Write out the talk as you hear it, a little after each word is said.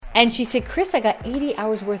And she said, Chris, I got 80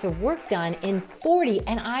 hours worth of work done in 40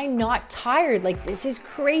 and I'm not tired. Like, this is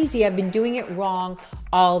crazy. I've been doing it wrong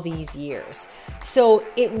all these years. So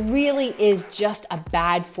it really is just a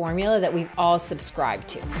bad formula that we've all subscribed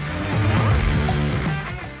to.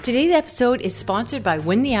 Today's episode is sponsored by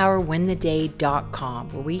winthehourwintheday.com,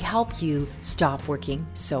 where we help you stop working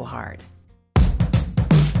so hard.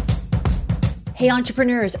 Hey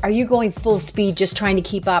entrepreneurs, are you going full speed just trying to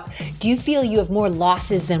keep up? Do you feel you have more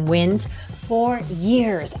losses than wins? For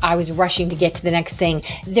years, I was rushing to get to the next thing.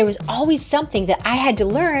 There was always something that I had to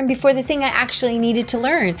learn before the thing I actually needed to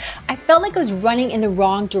learn. I felt like I was running in the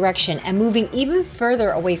wrong direction and moving even further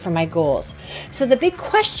away from my goals. So the big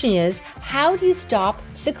question is, how do you stop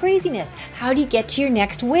the craziness? How do you get to your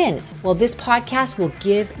next win? Well, this podcast will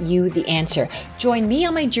give you the answer. Join me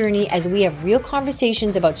on my journey as we have real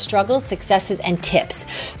conversations about struggles, successes, and tips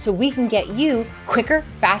so we can get you quicker,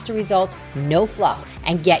 faster results, no fluff,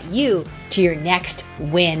 and get you to your next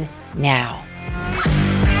win now.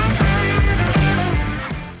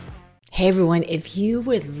 Hey everyone, if you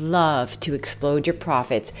would love to explode your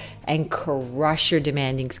profits and crush your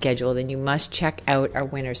demanding schedule, then you must check out our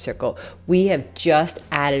Winner Circle. We have just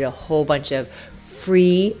added a whole bunch of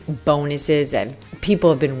free bonuses and people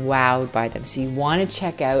have been wowed by them. So you want to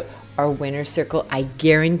check out our Winner Circle. I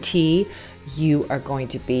guarantee you are going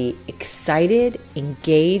to be excited,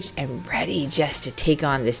 engaged, and ready just to take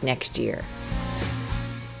on this next year.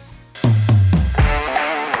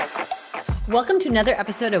 Welcome to another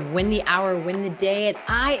episode of Win the Hour, Win the Day, and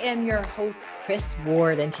I am your host, Chris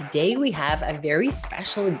Ward, and today we have a very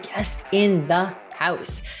special guest in the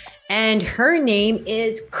house, and her name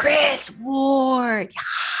is Chris Ward. Yeah.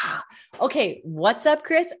 Okay, what's up,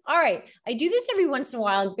 Chris? All right, I do this every once in a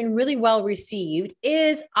while. It's been really well received.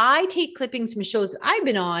 I take clippings from shows that I've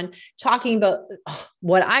been on talking about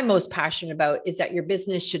what I'm most passionate about is that your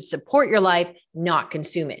business should support your life, not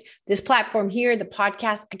consume it. This platform here, the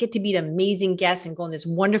podcast, I get to meet amazing guests and go on this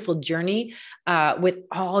wonderful journey with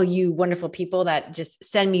all you wonderful people that just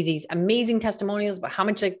send me these amazing testimonials about how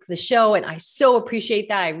much like the show. And I so appreciate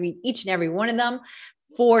that. I read each and every one of them.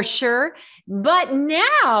 For sure. But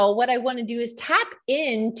now what I want to do is tap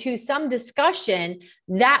into some discussion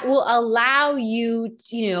that will allow you,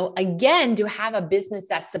 again, to have a business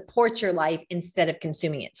that supports your life instead of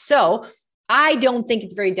consuming it. So I don't think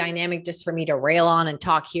it's very dynamic just for me to rail on and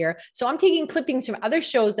talk here. So I'm taking clippings from other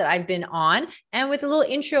shows that I've been on and with a little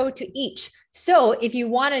intro to each. So if you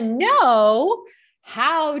want to know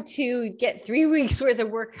how to get 3 weeks worth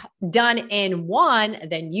of work done in one,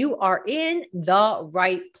 then you are in the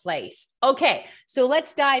right place. Okay, so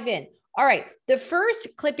let's dive in. All right, the first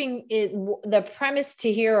clipping is the premise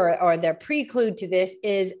to here or the prelude to this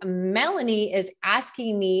is Melanie is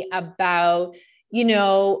asking me about,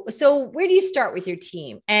 so where do you start with your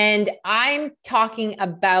team? And I'm talking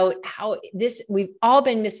about how we've all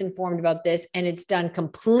been misinformed about this and it's done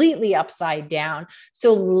completely upside down.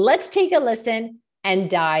 So let's take a listen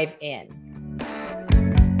and dive in.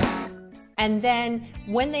 And then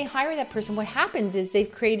when they hire that person, what happens is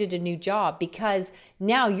they've created a new job because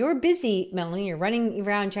now you're busy, Melanie, you're running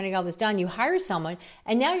around trying to get all this done. You hire someone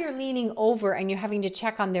and now you're leaning over and you're having to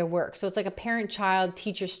check on their work. So it's like a parent-child,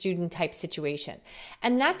 teacher-student type situation.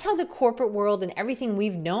 And that's how the corporate world and everything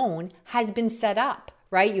we've known has been set up,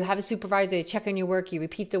 right? You have a supervisor, they check on your work, you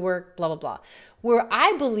repeat the work, blah, blah, blah. Where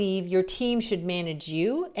I believe your team should manage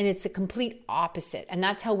you, and it's the complete opposite. And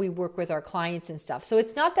that's how we work with our clients and stuff. So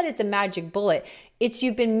it's not that it's a magic bullet. It's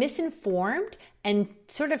you've been misinformed and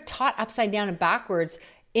sort of taught upside down and backwards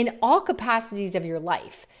in all capacities of your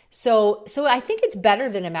life. So I think it's better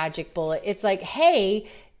than a magic bullet. It's like, hey,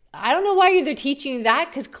 I don't know why they're teaching you that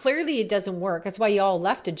because clearly it doesn't work. That's why you all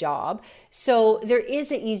left a job. So there is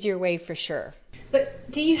an easier way for sure. But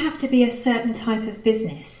do you have to be a certain type of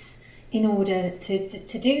business in order to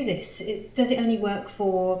do this? Does it only work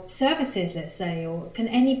for services, let's say, or can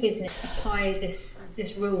any business apply this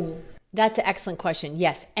rule? That's an excellent question.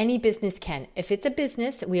 Yes, any business can. If it's a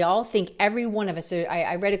business, we all think every one of us,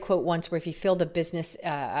 I read a quote once where if you filled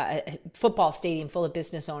a football stadium full of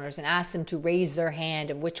business owners and asked them to raise their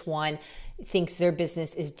hand of which one thinks their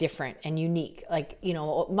business is different and unique, like,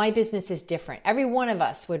 my business is different. Every one of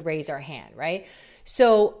us would raise our hand, right?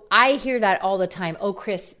 So I hear that all the time. Oh,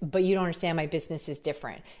 Chris, but you don't understand, my business is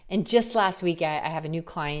different. And just last week, I have a new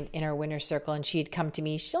client in our Winner Circle and she had come to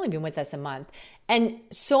me. She's only been with us a month. And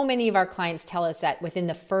so many of our clients tell us that within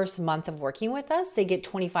the first month of working with us, they get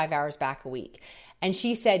 25 hours back a week. And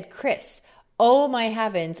she said, Chris, oh my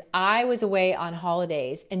heavens, I was away on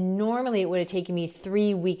holidays and normally it would have taken me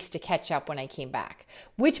 3 weeks to catch up when I came back,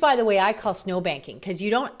 which by the way, I call snowbanking because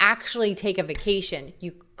you don't actually take a vacation.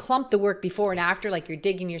 You clump the work before and after, like you're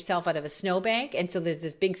digging yourself out of a snowbank. And so there's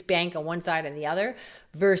this big bank on one side and the other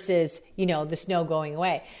versus, the snow going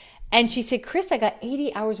away. And she said, Chris, I got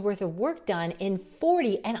 80 hours worth of work done in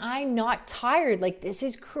 40 and I'm not tired. Like, this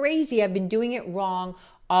is crazy. I've been doing it wrong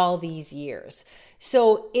all these years.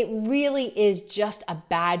 So it really is just a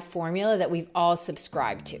bad formula that we've all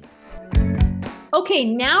subscribed to. Okay,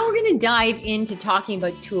 now we're going to dive into talking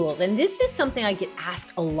about tools. And this is something I get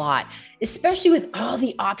asked a lot, especially with all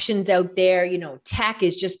the options out there. Tech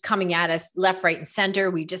is just coming at us left, right, and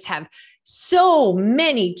center. We just have so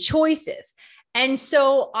many choices. And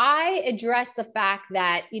so I address the fact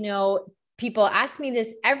that, people ask me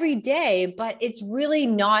this every day, but it's really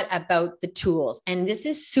not about the tools. And this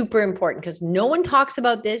is super important because no one talks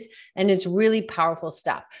about this and it's really powerful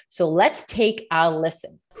stuff. So let's take a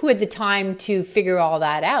listen. Who had the time to figure all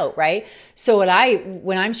that out, right? So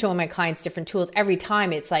when I'm showing my clients different tools, every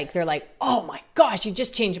time it's like, they're like, oh my gosh, you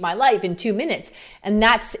just changed my life in 2 minutes. And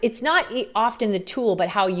it's not often the tool, but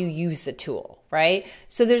how you use the tool, right?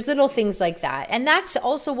 So there's little things like that. And that's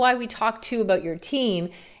also why we talk too about your team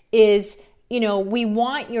is, we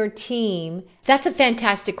want your team. That's a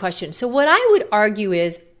fantastic question. So what I would argue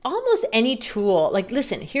is almost any tool, like,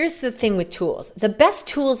 listen, here's the thing with tools. The best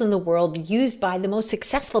tools in the world used by the most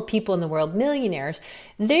successful people in the world, millionaires,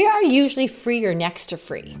 they are usually free or next to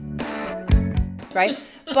free, right?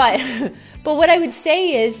 But what I would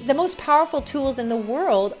say is the most powerful tools in the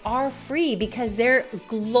world are free because they're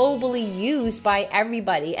globally used by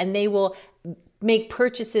everybody and they will make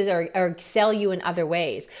purchases or sell you in other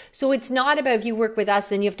ways. So it's not about if you work with us,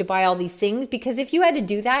 then you have to buy all these things, because if you had to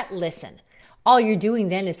do that, listen, all you're doing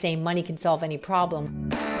then is saying money can solve any problem.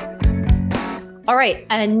 All right.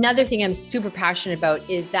 And another thing I'm super passionate about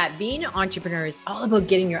is that being an entrepreneur is all about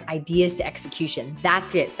getting your ideas to execution.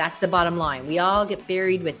 That's it. That's the bottom line. We all get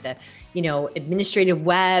buried with the administrative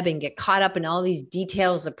web and get caught up in all these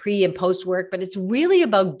details of pre and post work, but it's really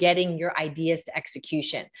about getting your ideas to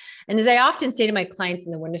execution. And as I often say to my clients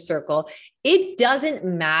in the Winner Circle, it doesn't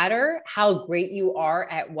matter how great you are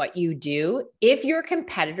at what you do. If your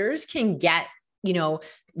competitors can get,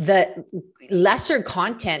 the lesser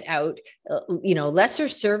content out, lesser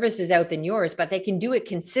services out than yours, but they can do it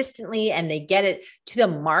consistently and they get it to the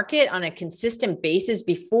market on a consistent basis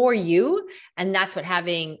before you. And that's what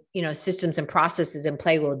having, systems and processes in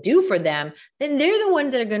play will do for them. Then they're the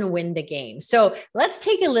ones that are going to win the game. So let's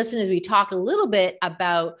take a listen as we talk a little bit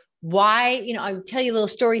about why, I'll tell you a little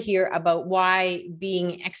story here about why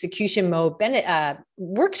being execution mode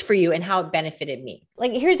works for you and how it benefited me.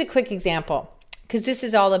 Like, here's a quick example, because this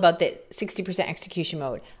is all about the 60% execution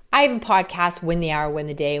mode. I have a podcast, Win the Hour, Win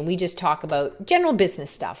the Day, and we just talk about general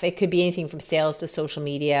business stuff. It could be anything from sales to social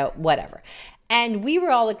media, whatever. And we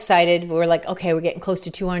were all excited. We were like, okay, we're getting close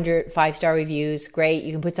to 200 5-star reviews. Great.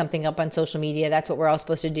 You can put something up on social media. That's what we're all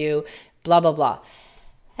supposed to do, blah, blah, blah.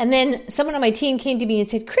 And then someone on my team came to me and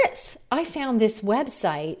said, Chris, I found this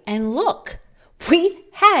website and look, we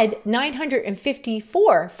had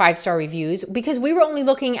 954 5-star reviews because we were only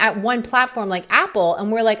looking at one platform like Apple.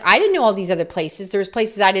 And we're like, I didn't know all these other places. There's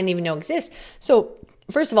places I didn't even know exist. So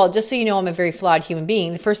first of all, just so you know, I'm a very flawed human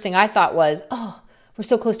being. The first thing I thought was, oh, we're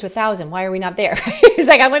so close to 1,000. Why are we not there? It's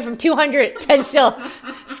like I went from 200 to still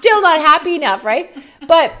not happy enough, right?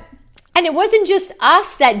 And it wasn't just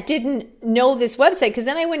us that didn't know this website, because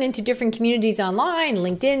then I went into different communities online,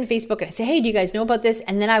 LinkedIn, Facebook, and I said, hey, do you guys know about this?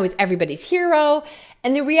 And then I was everybody's hero.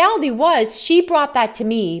 And the reality was she brought that to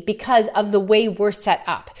me because of the way we're set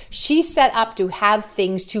up. She's set up to have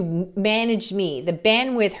things to manage me. The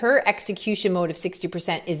bandwidth, her execution mode of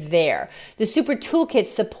 60% is there. The super toolkits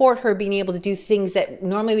support her being able to do things that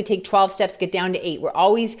normally would take 12 steps, get down to 8. We're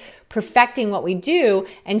always perfecting what we do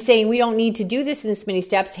and saying we don't need to do this in this many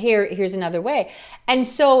steps. Here's another way. And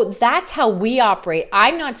so that's how we operate.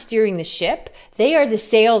 I'm not steering the ship. They are the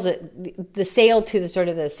sail to the sort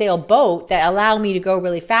of the sailboat that allow me to go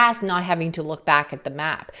really fast, not having to look back at the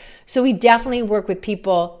map. So we definitely work with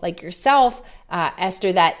people like yourself,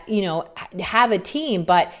 Esther, that, have a team,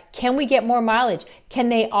 but can we get more mileage? Can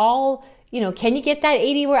they all, can you get that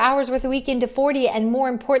 80 hours worth a week into 40? And more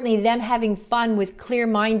importantly, them having fun with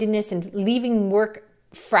clear-mindedness and leaving work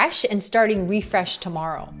fresh and starting refresh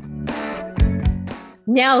tomorrow.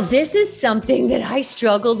 Now, this is something that I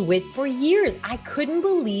struggled with for years. I couldn't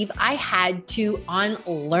believe I had to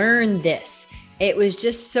unlearn this. It was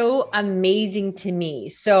just so amazing to me.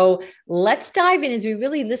 So let's dive in as we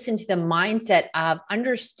really listen to the mindset of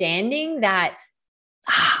understanding that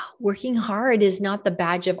working hard is not the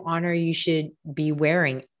badge of honor you should be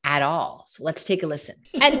wearing at all. So let's take a listen.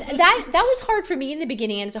 And that was hard for me in the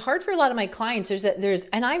beginning, and it's hard for a lot of my clients.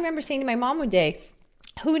 And I remember saying to my mom one day,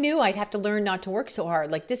 Who knew I'd have to learn not to work so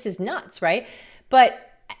hard? Like, this is nuts, right? But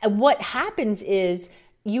what happens is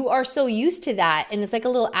you are so used to that, and it's like a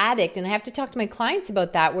little addict. And I have to talk to my clients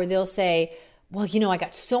about that, where they'll say, well, I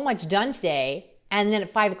got so much done today. And then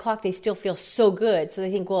at 5 o'clock, they still feel so good. So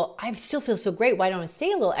they think, well, I still feel so great. Why don't I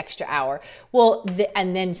stay a little extra hour? Well,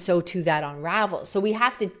 and then so too that unravels. So we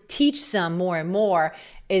have to teach them more and more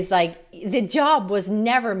is like, the job was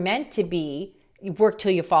never meant to be you work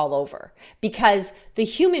till you fall over, because the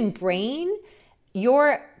human brain,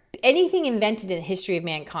 anything invented in the history of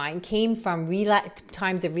mankind came from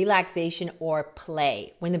times of relaxation or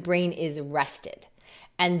play, when the brain is rested.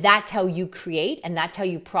 And that's how you create, and that's how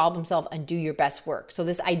you problem solve and do your best work. So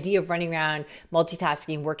this idea of running around,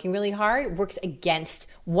 multitasking, working really hard works against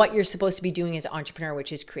what you're supposed to be doing as an entrepreneur,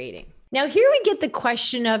 which is creating. Now, here we get the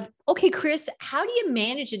question of, okay, Chris, how do you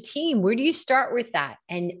manage a team? Where do you start with that?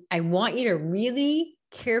 And I want you to really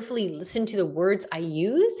carefully listen to the words I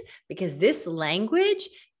use, because this language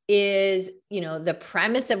is, the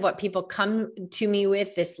premise of what people come to me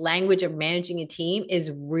with. This language of managing a team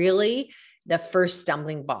is really the first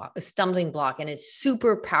stumbling block, and it's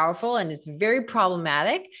super powerful and it's very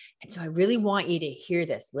problematic. And so I really want you to hear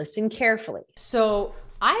this. Listen carefully. So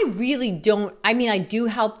I do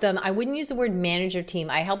help them. I wouldn't use the word manage team.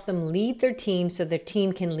 I help them lead their team so their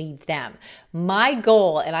team can lead them. My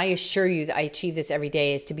goal, and I assure you that I achieve this every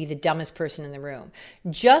day, is to be the dumbest person in the room.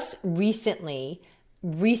 Just recently,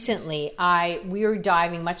 we were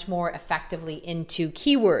diving much more effectively into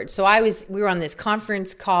keywords. So we were on this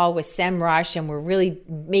conference call with SEMrush, and we're really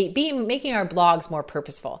making our blogs more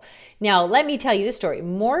purposeful. Now, let me tell you this story.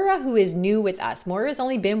 Moira, who is new with us, Moira has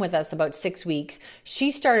only been with us about 6 weeks. She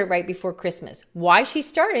started right before Christmas. Why she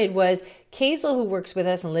started was Kazel, who works with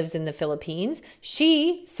us and lives in the Philippines,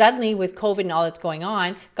 she suddenly, with COVID and all that's going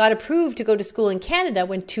on, got approved to go to school in Canada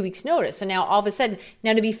with 2 weeks notice. So now all of a sudden,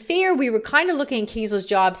 to be fair, we were kind of looking at Kazel's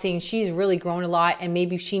job saying she's really grown a lot and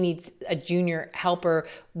maybe she needs a junior helper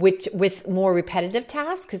with more repetitive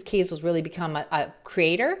tasks, because Kazel's really become a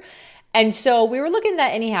creator. And so we were looking at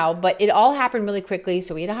that anyhow, but it all happened really quickly.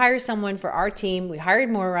 So we had to hire someone for our team. We hired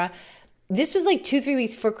Moira. This was like 2-3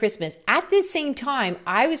 weeks before Christmas. At this same time,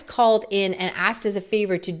 I was called in and asked as a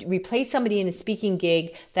favor to replace somebody in a speaking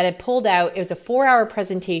gig that had pulled out. It was a 4-hour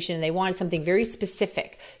presentation and they wanted something very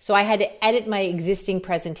specific. So I had to edit my existing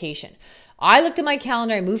presentation. I looked at my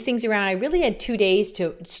calendar, I moved things around. I really had 2 days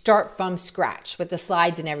to start from scratch with the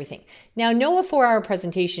slides and everything. Now, know a 4-hour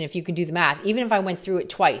presentation, if you can do the math, even if I went through it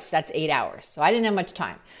twice, that's 8 hours. So I didn't have much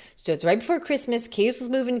time. So it's right before Christmas. Kazel's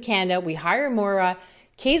moving to Canada. We hire Moira.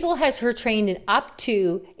 Kazel has her trained in up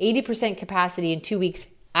to 80% capacity in 2 weeks.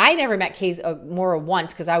 I never met Moira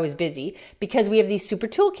once because I was busy, because we have these super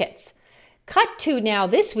toolkits. Cut to now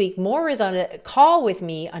this week, Moira is on a call with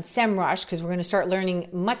me on SEMrush, because we're going to start learning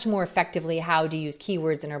much more effectively how to use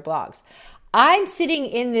keywords in our blogs. I'm sitting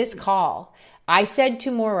in this call. I said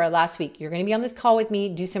to Moira last week, you're going to be on this call with me,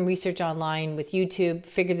 do some research online with YouTube,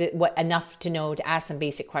 figure what enough to know to ask some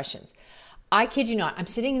basic questions. I kid you not, I'm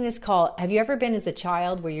sitting in this call. Have you ever been as a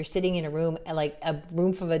child where you're sitting in a room, like a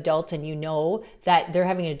room full of adults, and you know that they're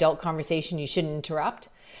having an adult conversation, you shouldn't interrupt?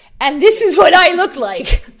 And this is what I look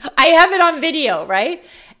like. I have it on video, right?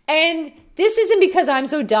 And this isn't because I'm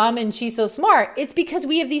so dumb and she's so smart. It's because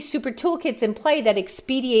we have these super toolkits in play that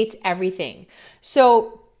expedites everything.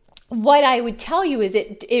 So what I would tell you is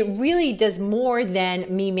it really does more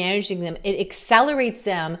than me managing them. It accelerates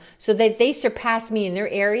them so that they surpass me in their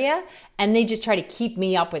area and they just try to keep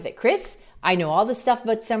me up with it. Chris, I know all the stuff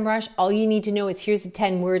about SEMrush. All you need to know is here's the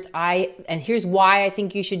 10 words and here's why I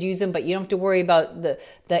think you should use them, but you don't have to worry about the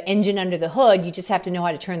engine under the hood. You just have to know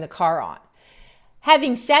how to turn the car on.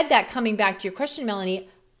 Having said that, coming back to your question, Melanie,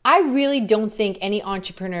 I really don't think any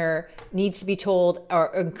entrepreneur needs to be told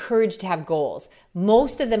or encouraged to have goals.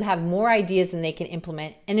 Most of them have more ideas than they can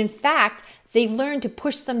implement. And in fact, they've learned to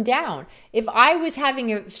push them down. If I was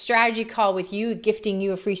having a strategy call with you, gifting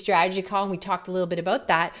you a free strategy call, and we talked a little bit about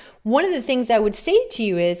that, one of the things I would say to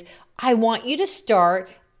you is, I want you to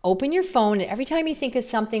open your phone, and every time you think of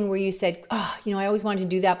something where you said, I always wanted to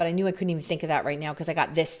do that, but I knew I couldn't even think of that right now because I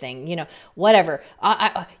got this thing, whatever.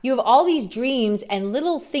 You have all these dreams and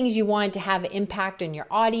little things you want to have an impact on your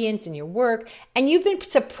audience and your work, and you've been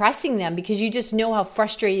suppressing them because you just know how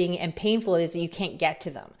frustrating and painful it is that you can't get to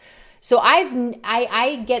them. So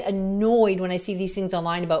I get annoyed when I see these things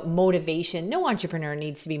online about motivation. No entrepreneur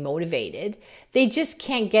needs to be motivated. They just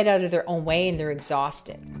can't get out of their own way and they're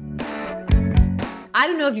exhausted. I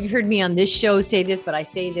don't know if you've heard me on this show say this, but I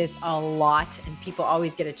say this a lot and people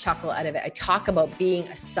always get a chuckle out of it. I talk about being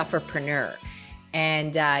a sufferpreneur,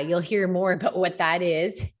 and you'll hear more about what that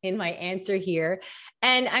is in my answer here.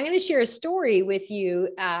 And I'm going to share a story with you.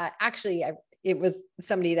 It was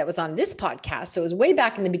somebody that was on this podcast. So it was way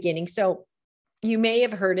back in the beginning. So you may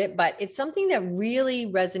have heard it, but it's something that really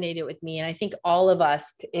resonated with me. And I think all of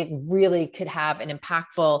us, it really could have an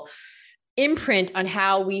impactful imprint on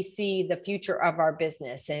how we see the future of our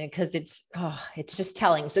business. And because it's just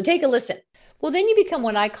telling. So take a listen. Well, then you become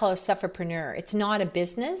what I call a sufferpreneur. It's not a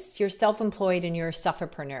business. You're self-employed and you're a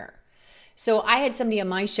sufferpreneur. So I had somebody on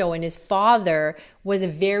my show, and his father was a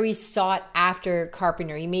very sought after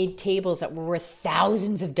carpenter. He made tables that were worth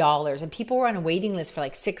thousands of dollars, and people were on a waiting list for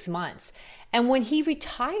like 6 months. And when he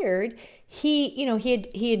retired, he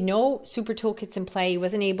had no super toolkits in play. He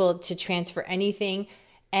wasn't able to transfer anything.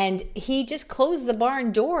 And he just closed the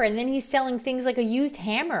barn door, and then he's selling things like a used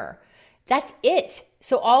hammer. That's it.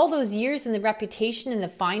 So all those years and the reputation and the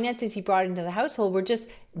finances he brought into the household were just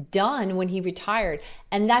done when he retired.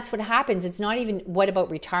 And that's what happens. It's not even what about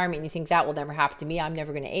retirement? You think that will never happen to me. I'm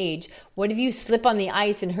never going to age. What if you slip on the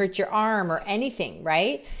ice and hurt your arm or anything,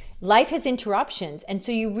 right? Life has interruptions. And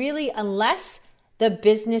so you really, unless the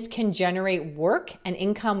business can generate work and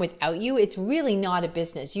income without you, it's really not a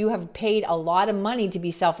business. You have paid a lot of money to be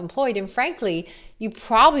self-employed. And frankly, you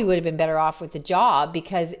probably would have been better off with the job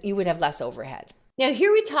because you would have less overhead. Now,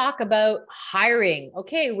 here we talk about hiring.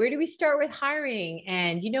 Okay, where do we start with hiring?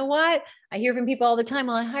 And you know what? I hear from people all the time,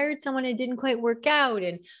 well, I hired someone and it didn't quite work out.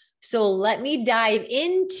 And so let me dive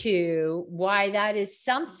into why that is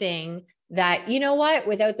something that, you know what,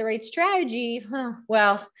 without the right strategy,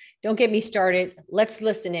 well, don't get me started. Let's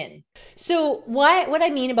listen in. So what I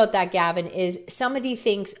mean about that, Gavin, is somebody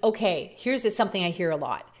thinks, okay, here's something I hear a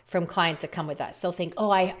lot from clients that come with us. They'll think,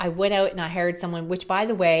 oh, I went out and I hired someone, which by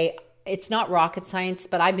the way, it's not rocket science,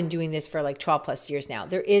 but I've been doing this for like 12 plus years now.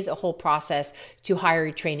 There is a whole process to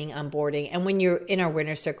hire, training, onboarding. And when you're in our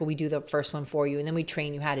winner circle, we do the first one for you and then we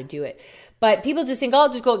train you how to do it. But people just think, oh, I'll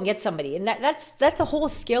just go out and get somebody. And that's a whole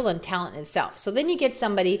skill and talent in itself. So then you get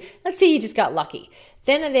somebody, let's say you just got lucky.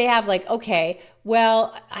 Then they have like, okay,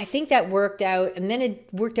 well, I think that worked out. And then it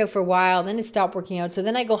worked out for a while. Then it stopped working out. So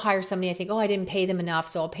then I go hire somebody. I think, oh, I didn't pay them enough,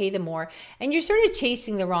 so I'll pay them more. And you're sort of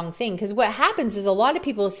chasing the wrong thing. Because what happens is a lot of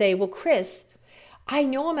people say, well, Chris, I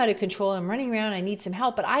know I'm out of control. I'm running around. I need some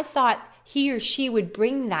help. But I thought he or she would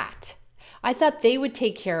bring that. I thought they would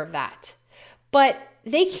take care of that. But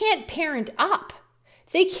they can't parent up.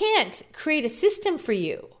 They can't create a system for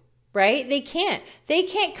you, right? They can't. They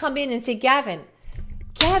can't come in and say, Gavin,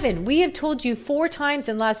 we have told you 4 times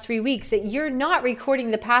in the last 3 weeks that you're not recording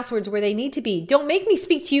the passwords where they need to be. Don't make me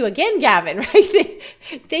speak to you again, Gavin, right?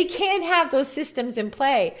 They can't have those systems in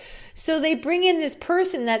play. So they bring in this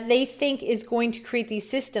person that they think is going to create these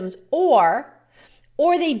systems, or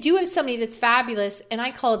they do have somebody that's fabulous, and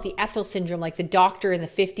I call it the Ethel syndrome, like the doctor in the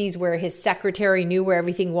 50s where his secretary knew where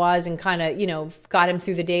everything was and kind of, got him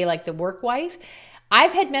through the day like the work wife.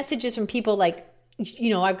 I've had messages from people like,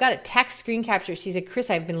 I've got a text screen capture. She said,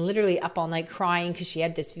 Chris, I've been literally up all night crying because she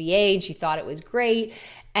had this VA and she thought it was great.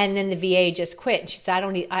 And then the VA just quit. And she said,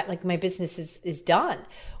 my business is done.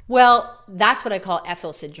 Well, that's what I call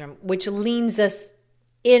Ethel syndrome, which leans us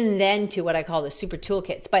in then to what I call the super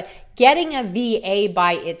toolkits. But getting a VA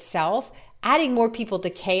by itself, adding more people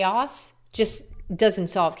to chaos just doesn't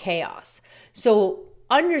solve chaos. So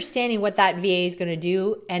understanding what that VA is going to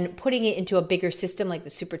do and putting it into a bigger system like the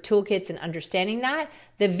super toolkits and understanding that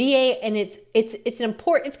the VA, and it's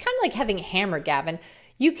important. It's kind of like having a hammer, Gavin.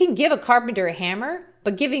 You can give a carpenter a hammer,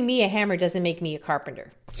 but giving me a hammer doesn't make me a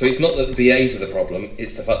carpenter. So it's not that VAs are the problem,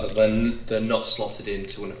 it's the fact that they're not slotted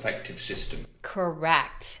into an effective system.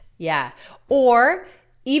 Correct. Yeah. Or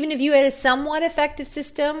even if you had a somewhat effective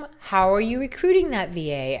system, how are you recruiting that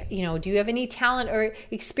VA? Do you have any talent or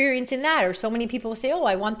experience in that? Or so many people say, oh,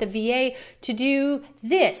 I want the VA to do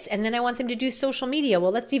this, and then I want them to do social media.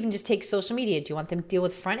 Well, let's even just take social media. Do you want them to deal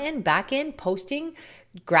with front end, back end, posting,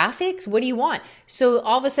 graphics? What do you want? So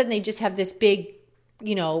all of a sudden they just have this big,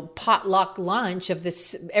 potluck lunch of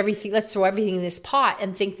this everything. Let's throw everything in this pot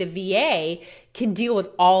and think the VA can deal with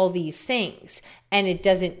all these things. And it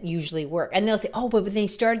doesn't usually work. And they'll say, oh, but when they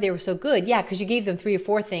started, they were so good. Yeah, because you gave them 3 or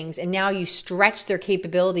 4 things. And now you stretch their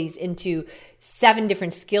capabilities into 7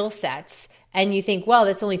 different skill sets. And you think, well,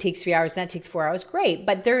 that only takes 3 hours and that takes 4 hours. Great.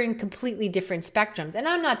 But they're in completely different spectrums. And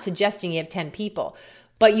I'm not suggesting you have 10 people,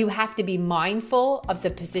 but you have to be mindful of the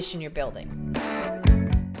position you're building.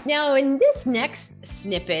 Now, in this next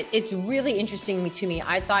snippet, it's really interesting to me.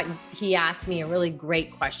 I thought he asked me a really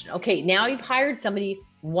great question. Okay, now you've hired somebody,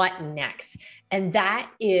 what next? And that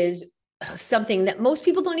is something that most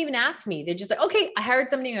people don't even ask me. They're just like, okay, I hired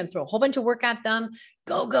somebody, I'm going to throw a whole bunch of work at them.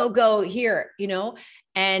 Go, go, go here,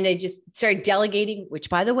 and I just started delegating, which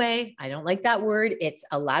by the way, I don't like that word. It's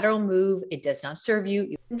a lateral move. It does not serve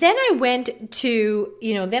you. Then I went to,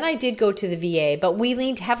 then I did go to the VA, but we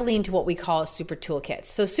leaned heavily into what we call super toolkits.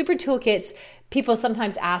 So super toolkits, people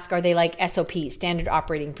sometimes ask, are they like SOPs, standard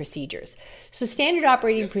operating procedures? So standard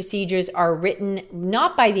operating procedures are written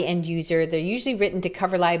not by the end user. They're usually written to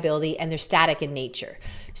cover liability, and they're static in nature.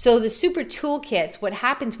 So the super toolkits, what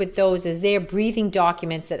happens with those is they're breathing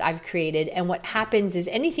documents that I've created. And what happens is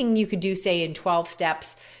anything you could do, say in 12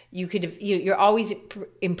 steps, you're always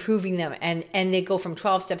improving them, and they go from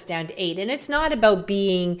 12 steps down to 8. And it's not about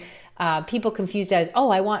being people confuse that as,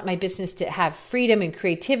 oh, I want my business to have freedom and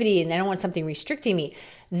creativity, and I don't want something restricting me.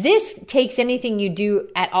 This takes anything you do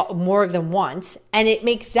at more than once, and it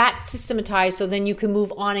makes that systematized, so then you can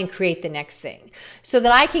move on and create the next thing. So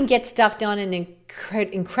that I can get stuff done in an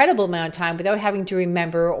incredible amount of time without having to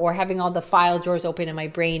remember or having all the file drawers open in my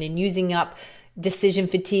brain and using up decision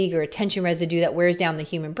fatigue or attention residue that wears down the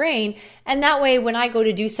human brain. And that way, when I go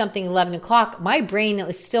to do something 11 o'clock, my brain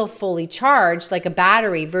is still fully charged like a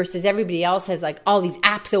battery, versus everybody else has like all these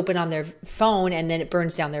apps open on their phone and then it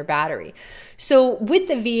burns down their battery. So with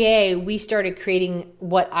the VA, we started creating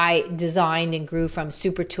what I designed and grew from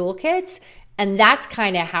super toolkits. And that's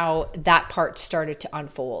kind of how that part started to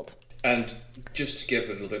unfold. And just to give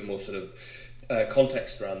a little bit more sort of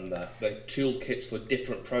context around that, the toolkits for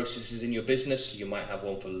different processes in your business. You might have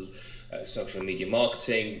one for social media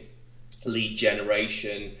marketing, lead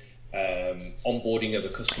generation, onboarding of a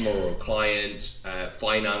customer or a client,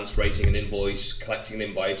 finance, raising an invoice, collecting an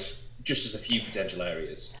invoice, just as a few potential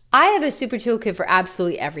areas. I have a super toolkit for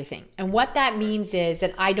absolutely everything. And what that means is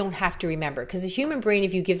that I don't have to remember, because the human brain,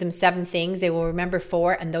 if you give them 7 things, they will remember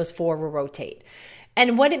 4, and those 4 will rotate.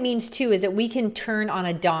 And what it means too is that we can turn on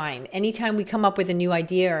a dime. Anytime we come up with a new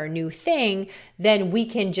idea or a new thing, then we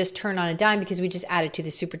can just turn on a dime because we just add it to the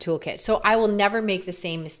super toolkit. So I will never make the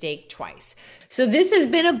same mistake twice. So this has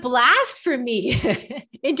been a blast for me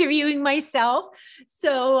interviewing myself.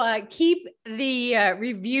 So keep the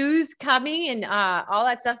reviews coming and all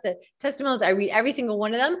that stuff, the testimonials. I read every single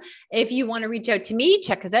one of them. If you want to reach out to me,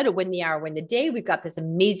 check us out at Win the Hour, Win the Day. We've got this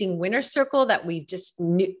amazing winner circle that we've just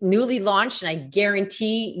newly launched, and I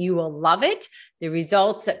guarantee you will love it. The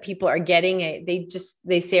results that people are getting,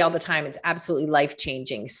 they say all the time, it's absolutely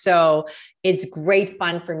life-changing. So it's great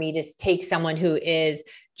fun for me to take someone who is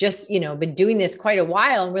just, been doing this quite a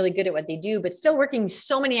while and really good at what they do, but still working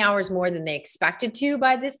so many hours more than they expected to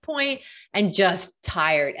by this point, and just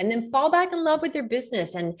tired, and then fall back in love with their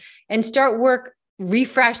business and start work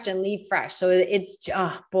refreshed and leave fresh. So it's,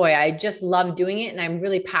 I just love doing it. And I'm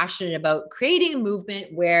really passionate about creating a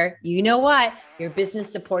movement where, your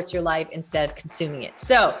business supports your life instead of consuming it.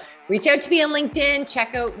 So reach out to me on LinkedIn,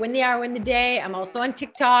 check out Win the Hour, Win the Day. I'm also on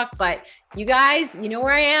TikTok, but you guys, you know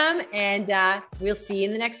where I am, and we'll see you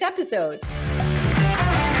in the next episode.